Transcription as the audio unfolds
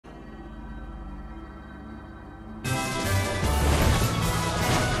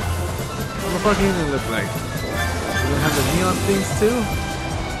fuck does it look like? Does it have the neon things too?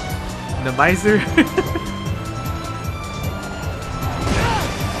 And the visor?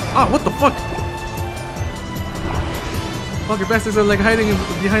 Ah, what the fuck? Fucking bastards are like hiding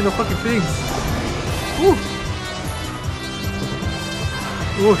behind the fucking things. Ooh.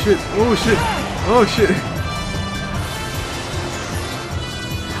 Oh shit, oh shit, oh shit.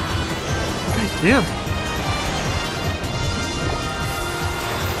 God damn.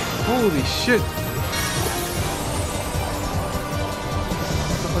 Holy shit.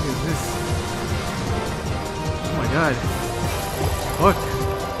 What the fuck is this? Oh my god. Fuck.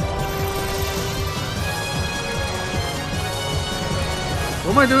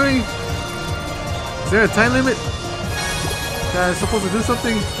 What am I doing? Is there a time limit? Am I supposed to do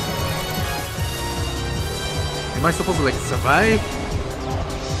something? Am I supposed to like survive?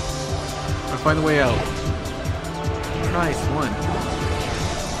 Or find a way out? Christ, one.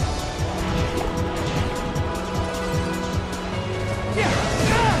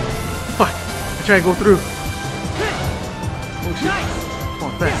 Fuck! I try to go through. Oh shit. Come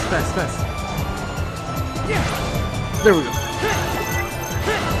on, fast, fast, fast. There we go.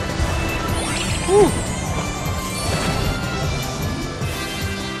 Woo.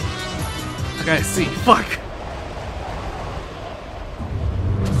 I gotta see. Fuck.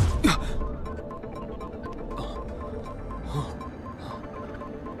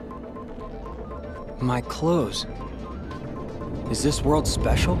 My clothes. Is this world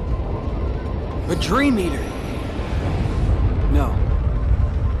special? A dream eater. No.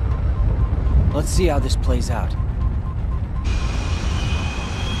 Let's see how this plays out.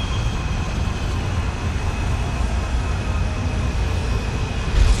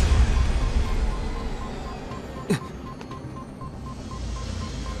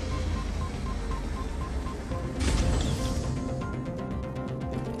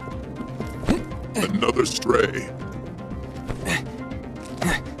 Another stray.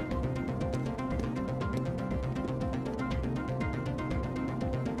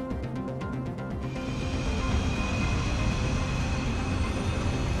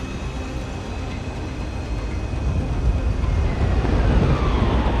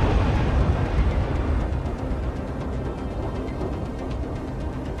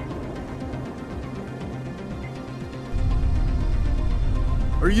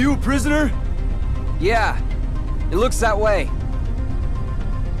 Are you a prisoner? Yeah, it looks that way.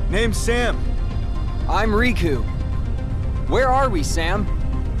 Name's Sam. I'm Riku. Where are we, Sam?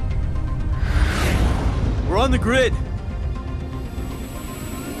 We're on the grid.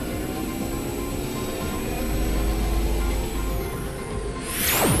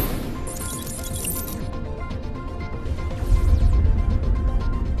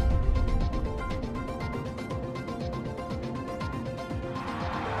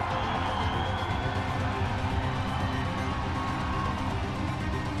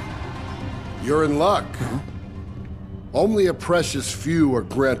 You're in luck. Only a precious few are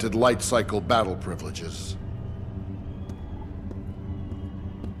granted light cycle battle privileges.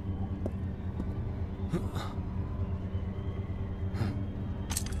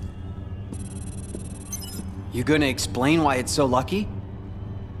 You gonna explain why it's so lucky?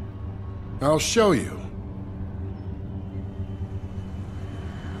 I'll show you.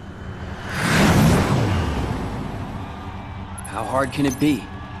 How hard can it be?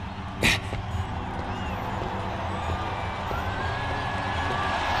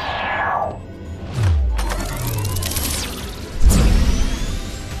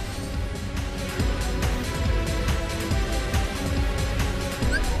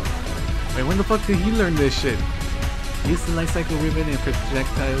 Wait, when the fuck did he learn this shit? Use the light cycle ribbon and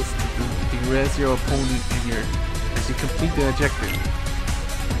projectiles to de-res your opponent as you complete the objective.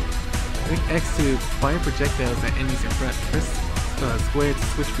 Click X to fire projectiles at enemies in front. Press square to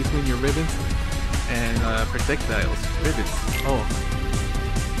switch between your ribbons and projectiles. Ribbons. Oh.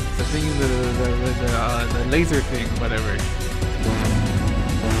 It's the thing, the laser thing, whatever.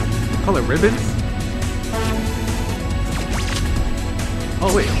 Call it ribbons?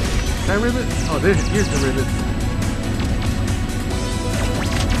 Oh wait. Is that ribbon? Oh, here's the ribbons.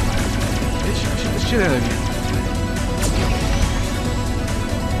 Shoot the shit out of you.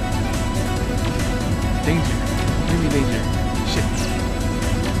 Danger. Really danger. Shit.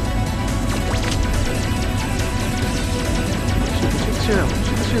 Shoot the shit out.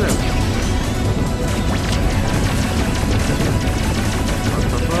 Shoot the shit out. What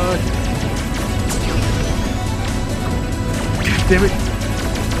the fuck? God damn it.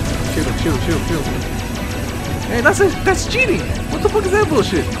 Shoot him, shoot him, shoot him, shoot him. Hey, that's cheating! What the fuck is that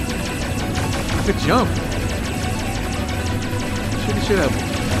bullshit? I could jump. Shoot the shit out of him.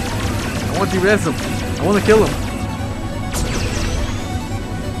 I want to res him. I want to kill him.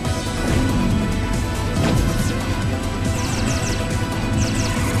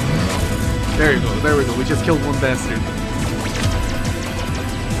 There you go, there we go. We just killed one bastard.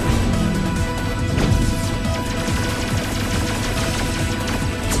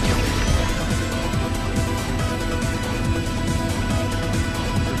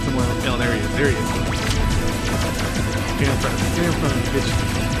 Oh, there he is, there he is. Get in front of me, get in front of me, bitch.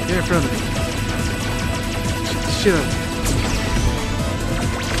 Get in front of me. Shit the shit out of me.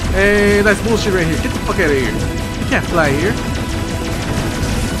 Hey, that's bullshit right here. Get the fuck out of here. You can't fly here.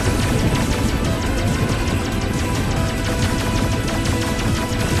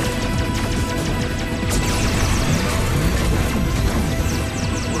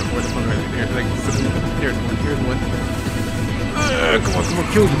 Where the fuck are they? Here's one, here's one. Come on,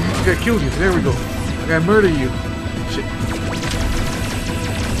 kill you. I gotta kill you. There we go. I gotta murder you. Shit.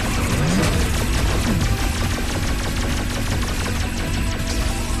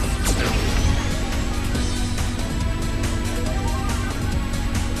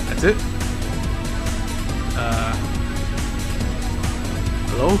 That's it?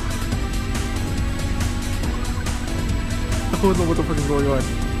 Hello? I don't know what the fuck is going on.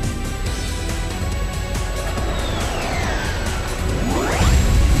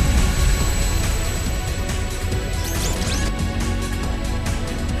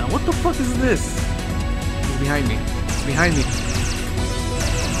 What the fuck is this? He's behind me. He's behind me.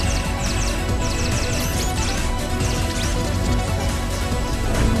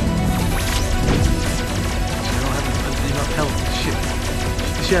 I don't have enough health. Shit.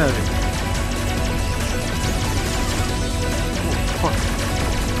 Get the shit out of it. Oh, fuck.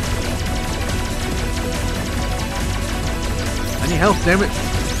 I need help, damn it.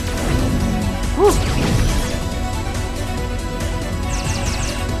 Woo.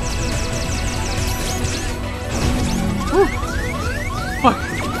 Woo. Fuck.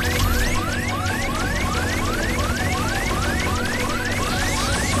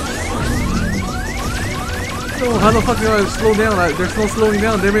 No, how the fuck do I slow down? There's no slowing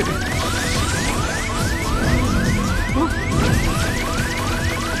down, damn it. Woo.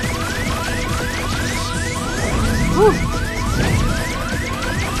 Woo.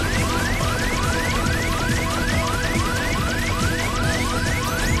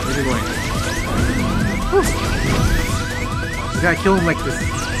 Where's he going? Woo. You gotta kill him like this.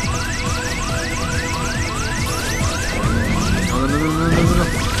 No.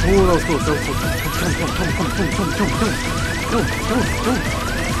 Oh, that was close, Come.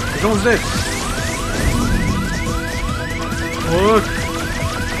 He's almost dead. Fuck.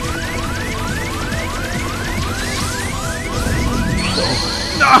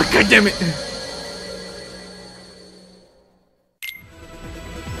 Ah, god damn it.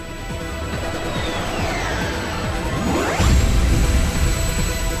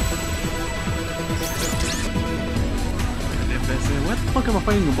 What the fuck am I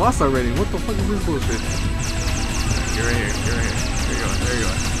fighting the boss already? What the fuck is this bullshit? You're right here. There you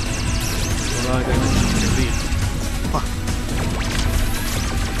are. Hold on, damn it. Leave. Fuck.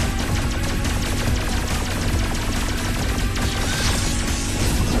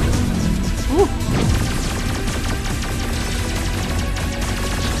 Woo.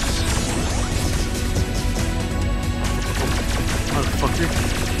 Motherfucker.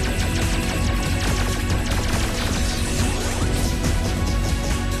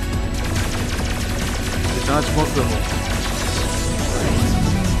 Dodge most of them.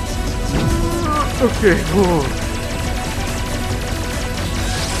 Okay, whoa.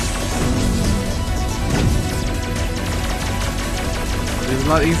 It's a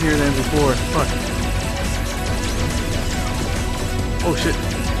lot easier than before. Fuck. Oh shit.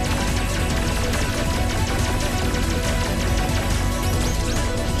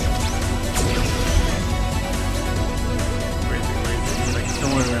 Where is it? Like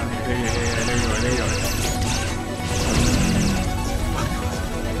somewhere around here. There you are.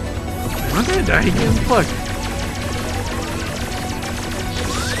 Am I gonna die again? Fuck.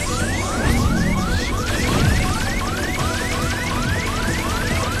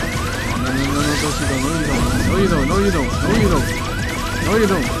 No, you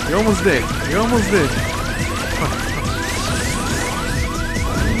don't. You're almost dead. Fuck.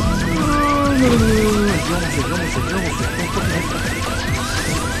 No. You're almost dead. Don't fucking hit that.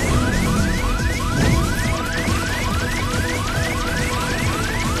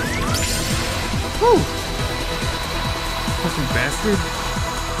 Woo! Fucking bastard.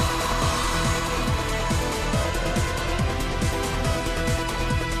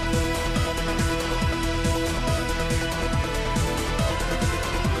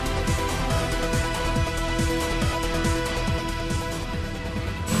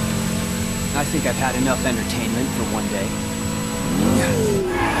 think I've had enough entertainment for one day.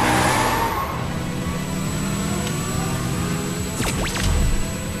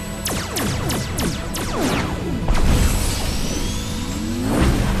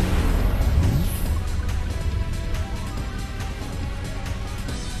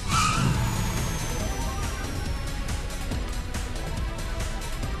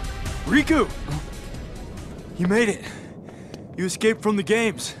 Riku! You made it. You escaped from the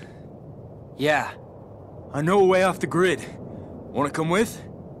games. Yeah. I know a way off the grid. Wanna come with?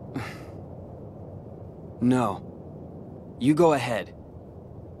 No. You go ahead.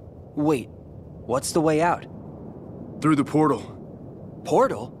 Wait, what's the way out? Through the portal.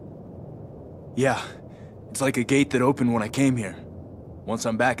 Portal? Yeah. It's like a gate that opened when I came here. Once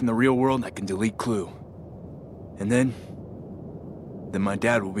I'm back in the real world, I can delete Clue. And then my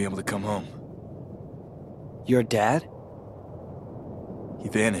dad will be able to come home. Your dad? He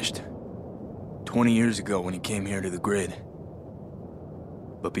vanished 20 years ago when he came here to the grid.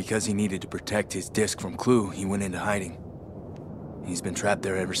 But because he needed to protect his disc from Clue, he went into hiding. He's been trapped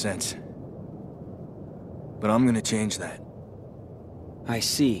there ever since. But I'm gonna change that. I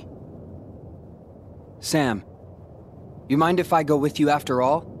see. Sam, you mind if I go with you after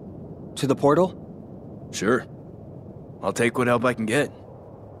all? To the portal? Sure. I'll take what help I can get.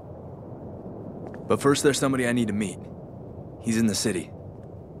 But first there's somebody I need to meet. He's in the city.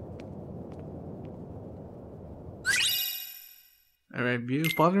 Alright, view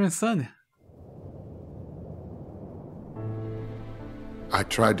father and son. I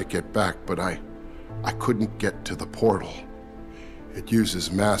tried to get back, but I couldn't get to the portal. It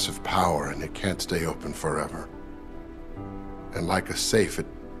uses massive power and it can't stay open forever. And like a safe, it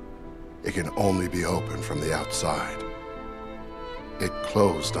can only be opened from the outside. It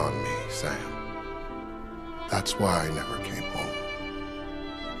closed on me, Sam. That's why I never came home.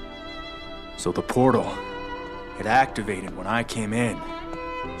 So the portal, it activated when I came in.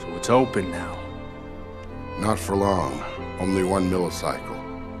 So it's open now. Not for long. Only 1 millicycle.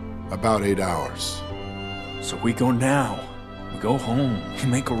 About 8 hours. So we go now. We go home. We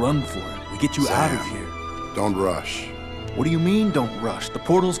make a run for it. We get you out of Sam, here. Don't rush. What do you mean, don't rush? The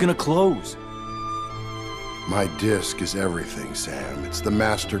portal's gonna close. My disc is everything, Sam. It's the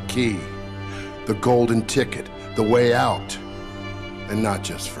master key. The golden ticket. The way out. And not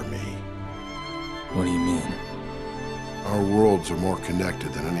just for me. What do you mean? Our worlds are more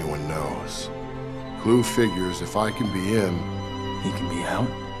connected than anyone knows. Clue figures if I can be in, He can be out?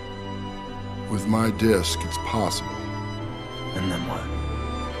 with my disc, it's possible. And then what?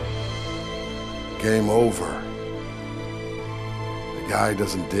 Game over. The guy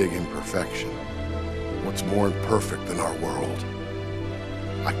doesn't dig imperfection. What's more imperfect than our world?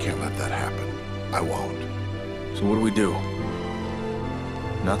 I can't let that happen. I won't. So what do we do?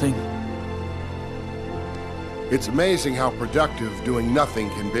 Nothing? It's amazing how productive doing nothing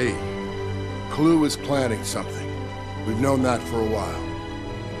can be. Clue is planning something. We've known that for a while.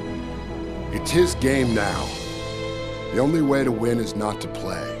 It's his game now. The only way to win is not to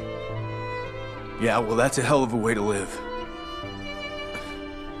play. Yeah, well, that's a hell of a way to live.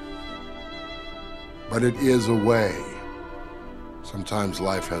 But it is a way. Sometimes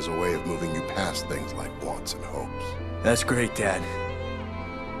life has a way of moving you past things like wants and hopes. That's great, Dad.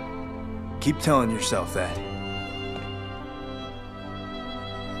 Keep telling yourself that.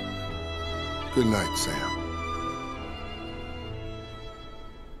 Good night, Sam.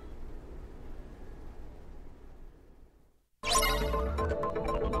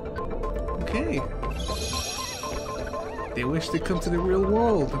 Okay. They wish to come to the real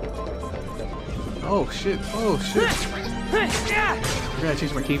world. Oh shit, oh shit. I gotta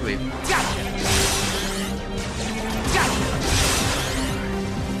change my keyblade.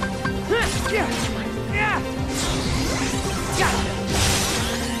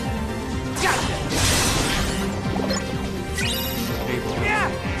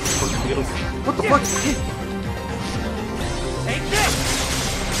 What the fuck? Take this!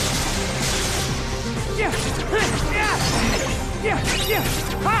 Yeah!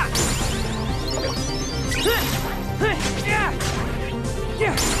 Ha!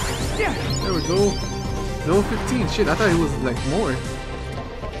 There we go. Level 15. Shit, I thought it was like more.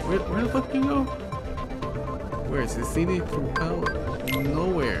 Where the fuck can you go? Where is the city from hell?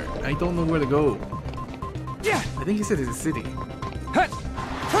 Nowhere. I don't know where to go. Yeah! I think he said it's a city. Hut!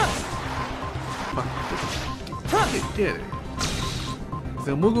 Fuck. Get it. Is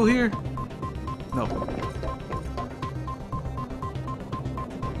there a Moogle here? No.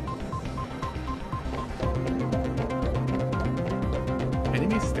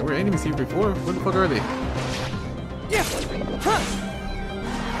 Enemies? There were enemies here before. Where the fuck are they? Yeah! Huh!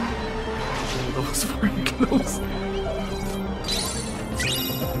 was fucking close.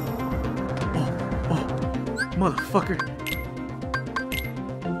 Oh, motherfucker.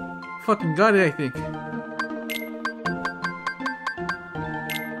 Fucking got it, I think.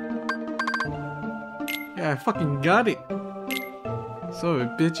 Yeah, I fucking got it. So,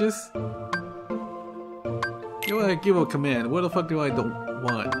 bitches. You wanna give a command. What the fuck do I don't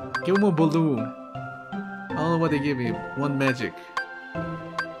want? Give him a balloon. I don't know what they give me. One magic.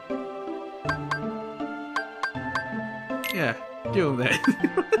 Yeah, give him that.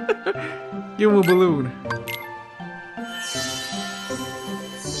 Give him a balloon.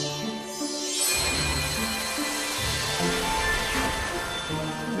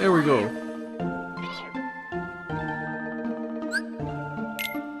 There we go.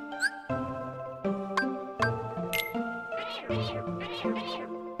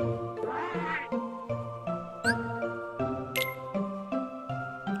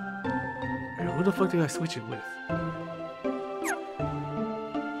 Who the fuck did I switch it with?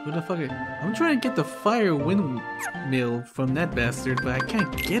 Who the fuck? I'm trying to get the fire windmill from that bastard, but I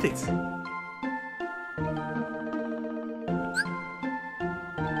can't get it.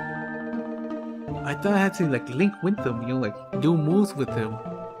 I thought I had to like link with them, you know, like do moves with him,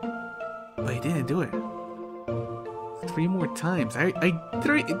 but I didn't do it. 3 more times. I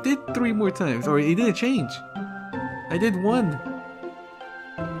did 3 more times, or it didn't change. I did 1.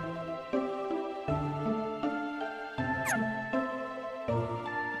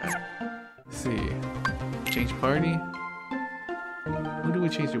 See, change party. Who do we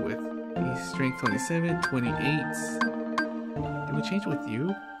change it with? He's strength 27, 28. Did we change it with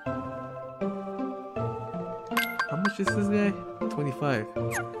you? How much is this guy? 25.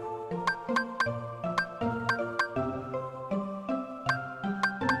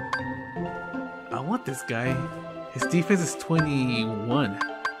 I want this guy. His defense is 21.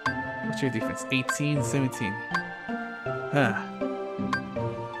 What's your defense? 18, 17. Huh.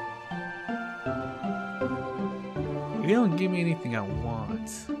 You don't give me anything I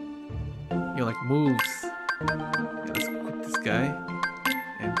want. You know, like moves. Yeah, let's equip this guy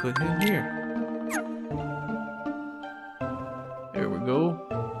and put him here. There we go.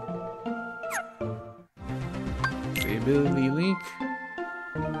 The ability link.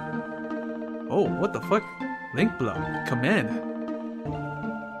 Oh, what the fuck? Link block. Command.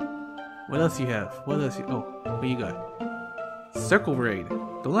 What else you have? What else you... Oh, what you got? Circle raid.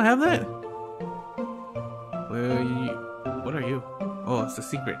 Don't I have that? Where are you? What are you? Oh, it's a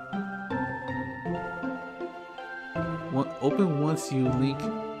secret. Open once you link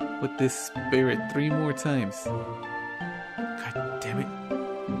with this spirit 3 more times. God damn it.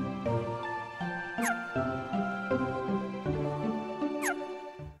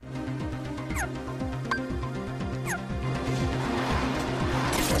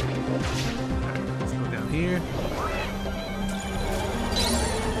 Alright, let's go down here.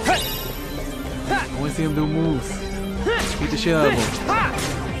 I want to see him do moves. Beat the shit out of him.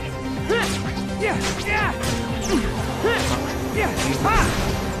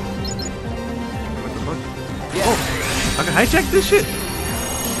 What the fuck? Oh! I can hijack this shit?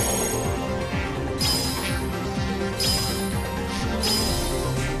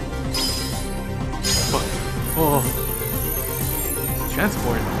 Fuck. Oh.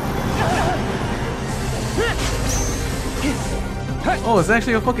 Transport. Oh, it's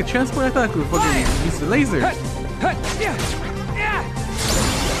actually a fucking transport? I thought I could fucking use the laser. Hey,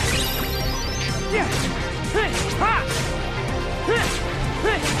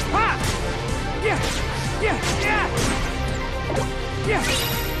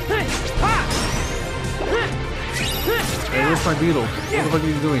 where's my beetle? What the fuck are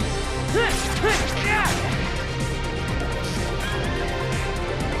you doing?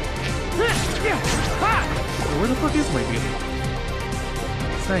 Where the fuck is my beetle?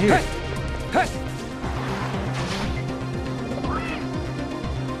 It's not here.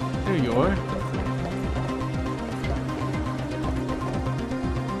 There you are.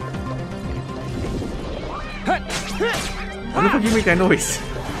 Why the fuck you make that noise?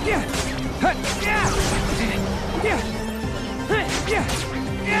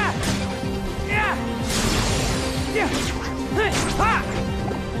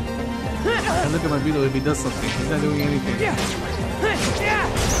 And look at my beetle if he does something. He's not doing anything.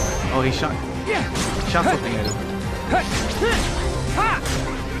 Oh, he shot. He shot something at him.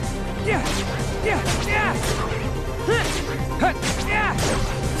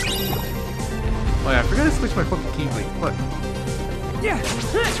 Oh yeah, I forgot to switch my fucking keyblade. What?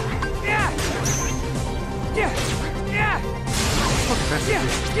 Fucking bastard.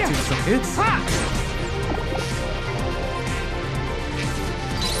 Take some hits.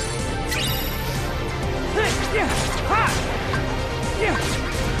 Yeah! Ha! Yeah!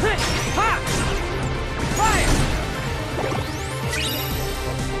 Ha! Fire!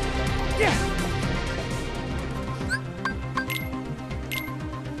 Yeah!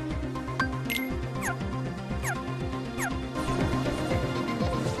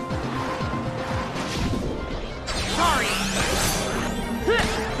 Sorry!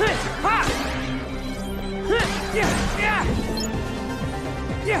 Ha! Yeah! Yeah!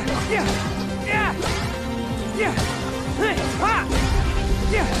 Yeah! Yeah! Yeah! Yeah! Ha!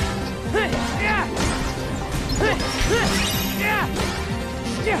 Yeah! Yeah! Yeah!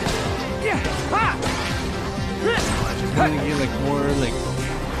 Yeah! Yeah! Ha! I just want to get like more like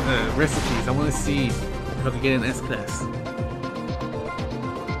recipes. I want to see if I can get an S class.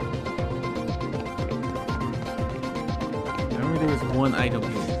 I remember there was one item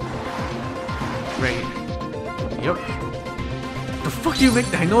here. Right here. Yep. The fuck you make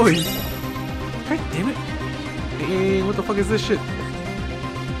that noise? God damn it. Hey, what the fuck is this shit?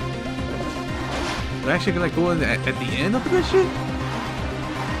 Do I actually like go in at the end of this shit?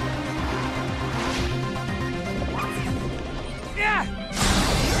 Yeah!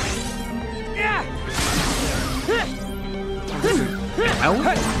 Yeah! Out?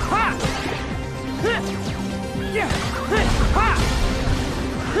 Ha! Yeah! Ha!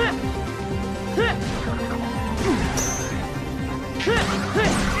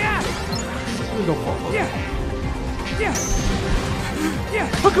 Yeah! Don't fall. Yeah! Yeah! Yeah!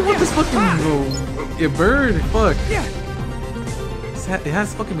 Fucking what this fucking it bird? Fuck. Yeah! It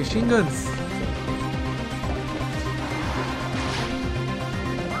has fucking machine guns.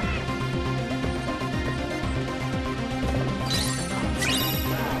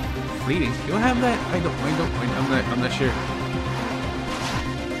 Fleeting. You don't have that? I don't. I'm not sure.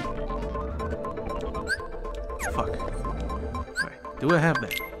 Fuck. Right. Do I have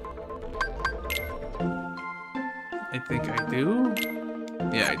that? I think I do.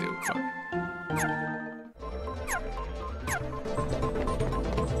 Yeah, I do. Fuck.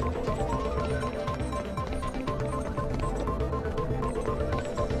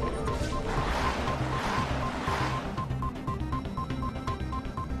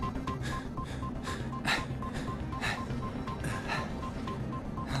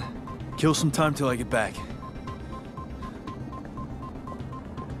 Kill some time till I get back.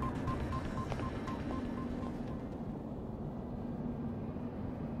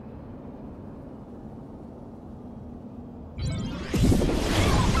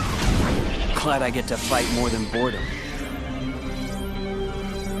 Glad I get to fight more than boredom.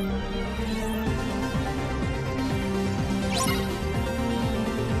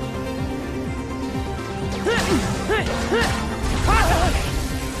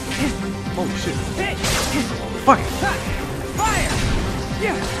 Oh shit. Fuck. Fire!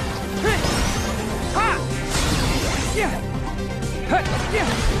 Yeah! Ha! Yeah! Yeah!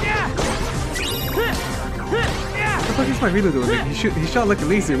 Yeah! Yeah! What the fuck is my reader doing? He shot like a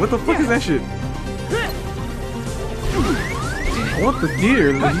laser. What the fuck is that shit? What the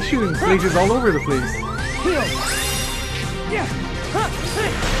deer? Like, he's shooting lasers all over the place. Heal! Yeah!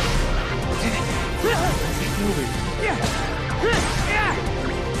 Yeah! Yeah!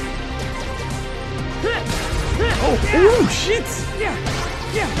 Oh shit! Yeah!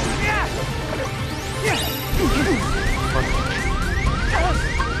 Yeah! Yeah! Yeah!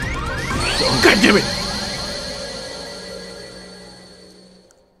 God damn it!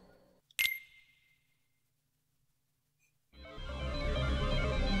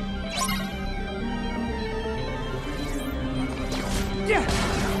 Yeah!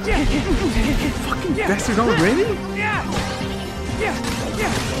 Yeah! Fucking Yeah. bastard already? Yeah! Yeah!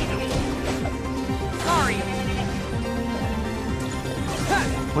 Yeah! Sorry!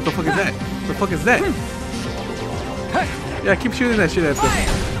 What the fuck is that? What the fuck is that? Yeah, keep shooting that shit at them.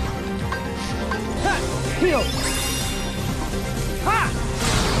 Heal! Ha!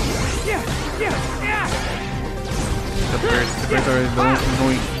 Yeah! Yeah! Yeah! The birds are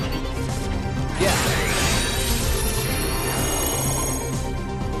annoying. Yeah.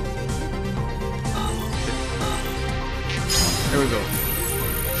 There we go.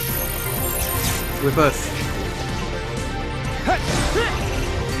 With us.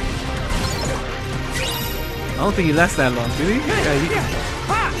 I don't think he lasts that long, did he? Yeah, he. I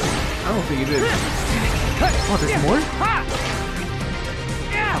don't think he did. Oh, there's more? Ha!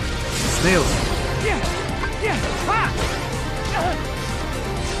 Yeah! Snails. Yeah! Yeah! Ha!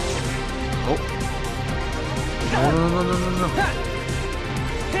 Oh. No.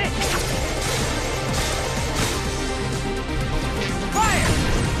 Fire!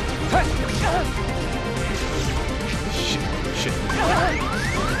 Shit.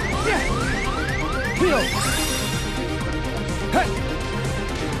 Yeah! Heal!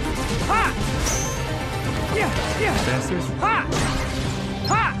 Bastards. Ha!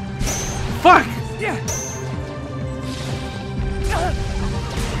 Ha! Fuck! Yeah!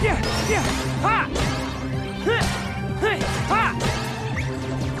 Yeah! Ha! Ha!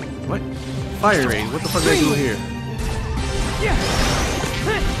 What? Fire raid. What the fuck did I do here? Yeah!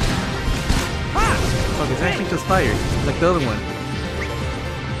 Ha! Fuck, it's actually just fire. Like the other one.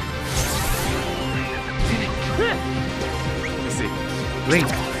 Let me see. Link.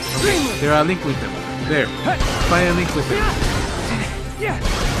 Okay, there are link with them. There. Find a link with them. Yeah!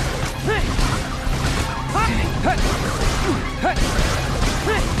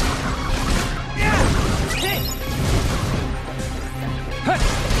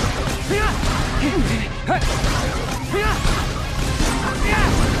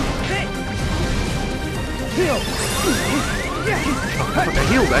 Fuck, I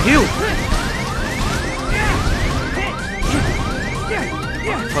healed. I healed.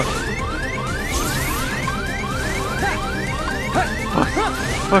 Fuck.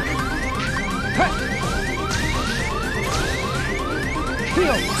 Fuck.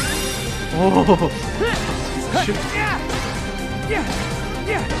 Oh. Shit.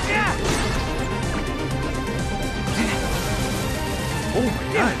 Oh my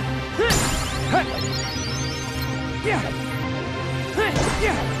god.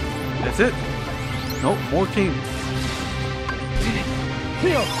 That's it. Nope, more came.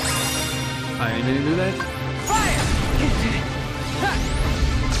 I didn't even do that. Fire!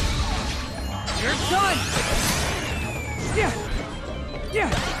 You're done! Yeah!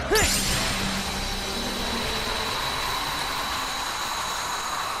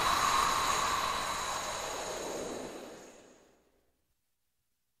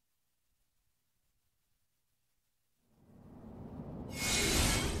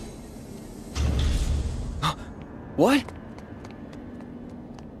 What?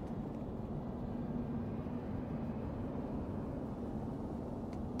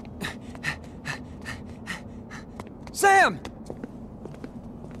 Sam!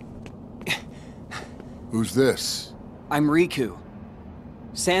 Who's this? I'm Riku.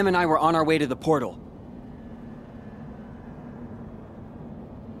 Sam and I were on our way to the portal.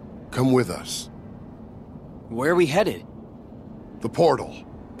 Come with us. Where are we headed? The portal.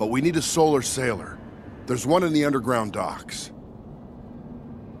 But we need a solar sailor. There's one in the underground docks.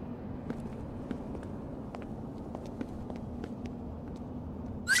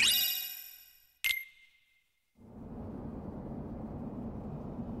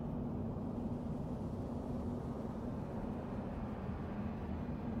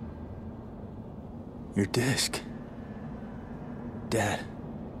 Your disc. Dad.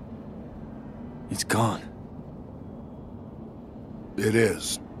 It's gone. It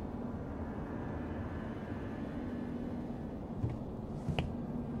is.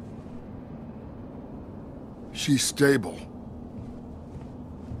 She's stable.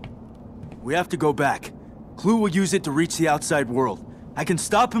 We have to go back. Clue will use it to reach the outside world. I can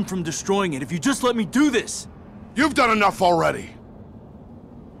stop him from destroying it if you just let me do this! You've done enough already!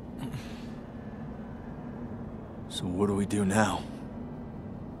 So what do we do now?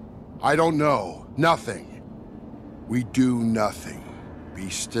 I don't know. Nothing. We do nothing. Be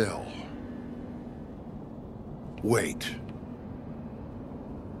still. Wait.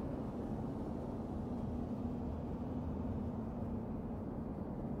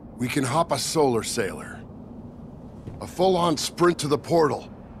 We can hop a solar sailor. A full-on sprint to the portal.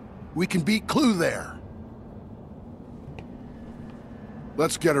 We can beat Clue there.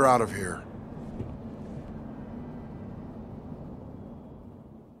 Let's get her out of here.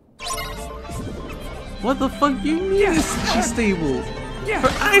 What the fuck you mean? She's stable.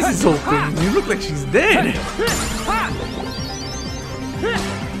 Her eyes is open. You look like she's dead.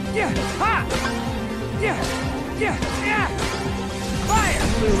 Fire!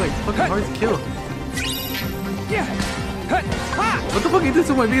 It was like fucking hard to kill. What the fuck you did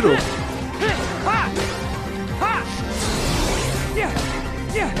to my beetle?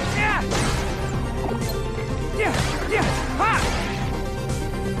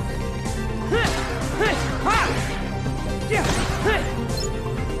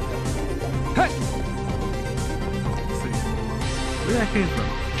 Where that came from?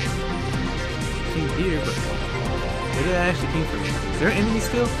 Came here, but where did that actually came from? Is there an enemy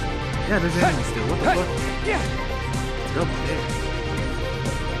still? Yeah, there's an enemy still. What the fuck? It's up there.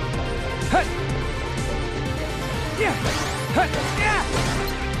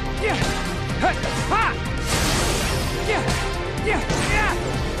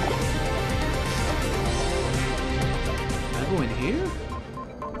 Can I go in here?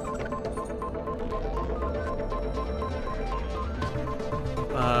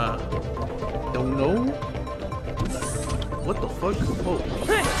 Don't know. What the fuck? Oh.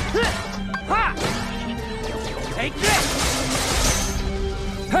 Ha! Take this!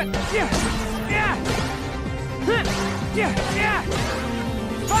 Yeah! Yeah! Yeah! Yeah!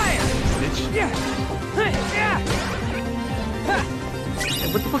 Fire! Bitch. Yeah! Yeah! Hey,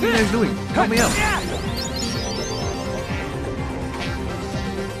 what the fuck are you guys doing? Help me out. Yeah!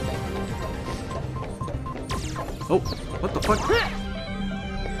 Oh, what the fuck?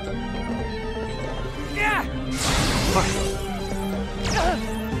 Yeah! Fuck.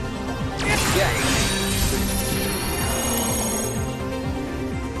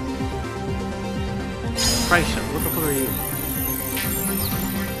 Christ, what the fuck are you?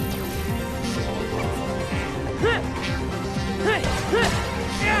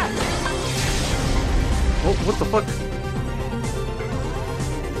 Oh, what the fuck?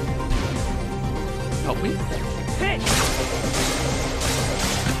 Help me?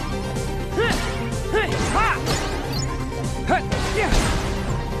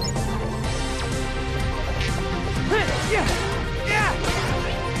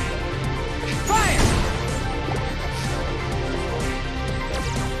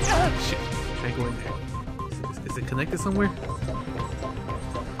 Shit, can I go in there? Is it connected somewhere?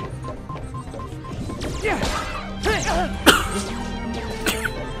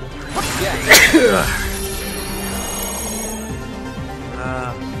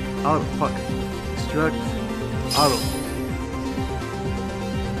 Auto, fuck. Destruct. Auto.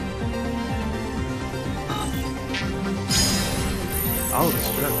 Auto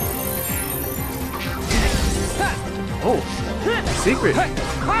destruct. Oh! Secret!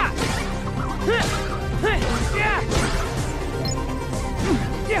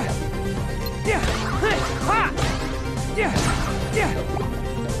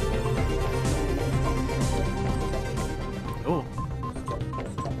 Oh.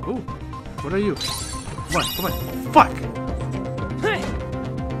 Oh. What are you? Come on, come on. Fuck!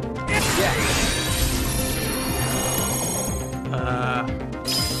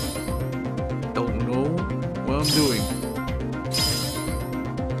 Don't know what I'm doing.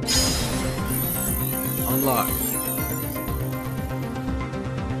 Unlock.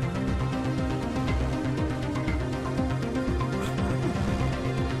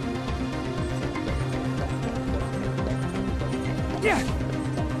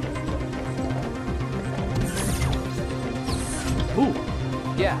 Ooh.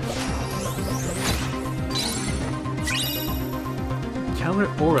 Yeah. Counter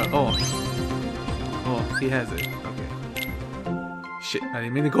aura. Oh. Oh, he has it. Okay. Shit, I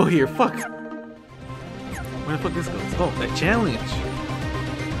didn't mean to go here. Fuck. Where the fuck this goes? Oh, that challenge.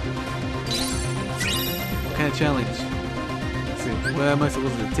 What kind of challenge? Let's see. What am I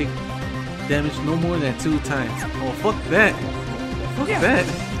supposed to take? Damage no more than 2 times. Oh, fuck that. Fuck that.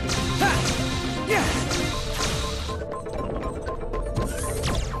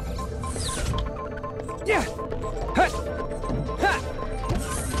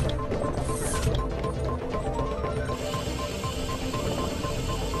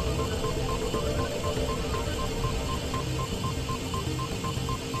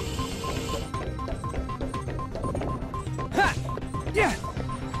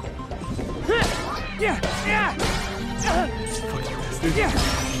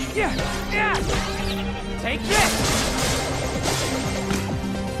 Take this!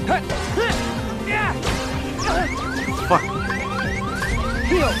 Fuck.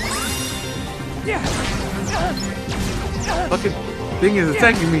 Heal! Fucking thing is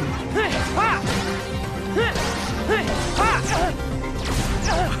attacking me.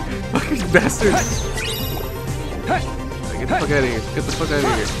 Fucking bastard. Get the fuck out of here. Get the fuck out of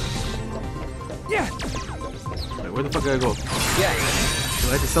here. Wait, where the fuck do I go? Do I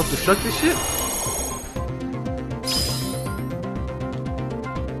have to self-destruct this shit?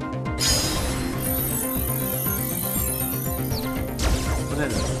 What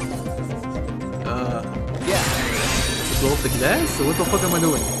is it? Blow up the gas? So what the fuck am I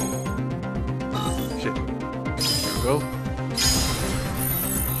doing? Shit. Here we go.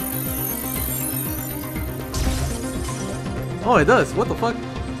 Oh, it does. What the fuck?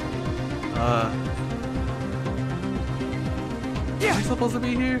 Am I supposed to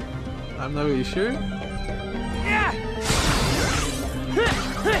be here? I'm not really sure.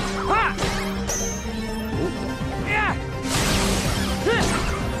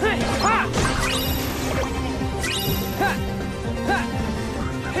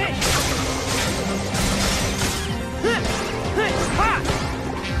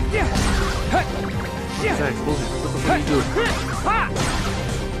 What's that explosion? What the fuck are you doing?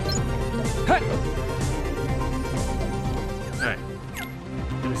 Alright.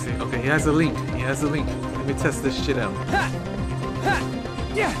 Here we me see. Okay, he has a link. He has a link. Let me test this shit out. Ha! Ha!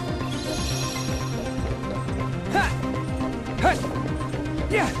 Yeah! Ha! Ha!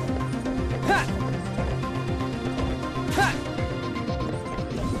 Yeah! Ha! Ha!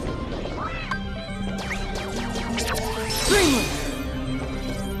 Greenwood!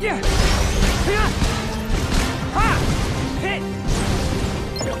 Yeah! Yeah! Ha! Hit!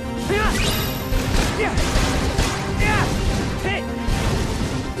 Yeah! Yeah! Yeah! Hit!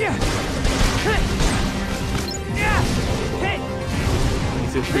 Yeah! Hit! Yeah! Hit!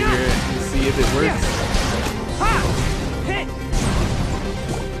 Need to figure it and see if it works. Ha! Hit!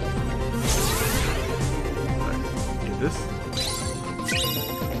 Get this.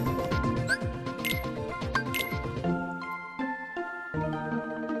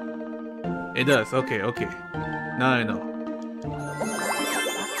 It does. Okay, okay. Now I know.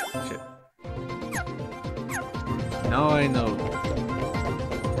 Shit. Now I know.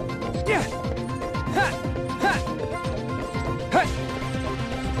 Yeah! Ha! Ha! Ha!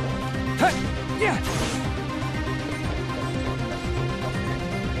 Ha! Yeah!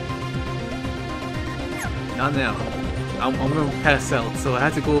 Not now. I'm gonna pass out, so I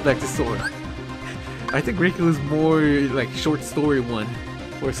had to go back to Sora. I think Riku is more like short story one,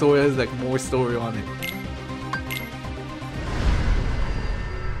 where Sora has like more story on it.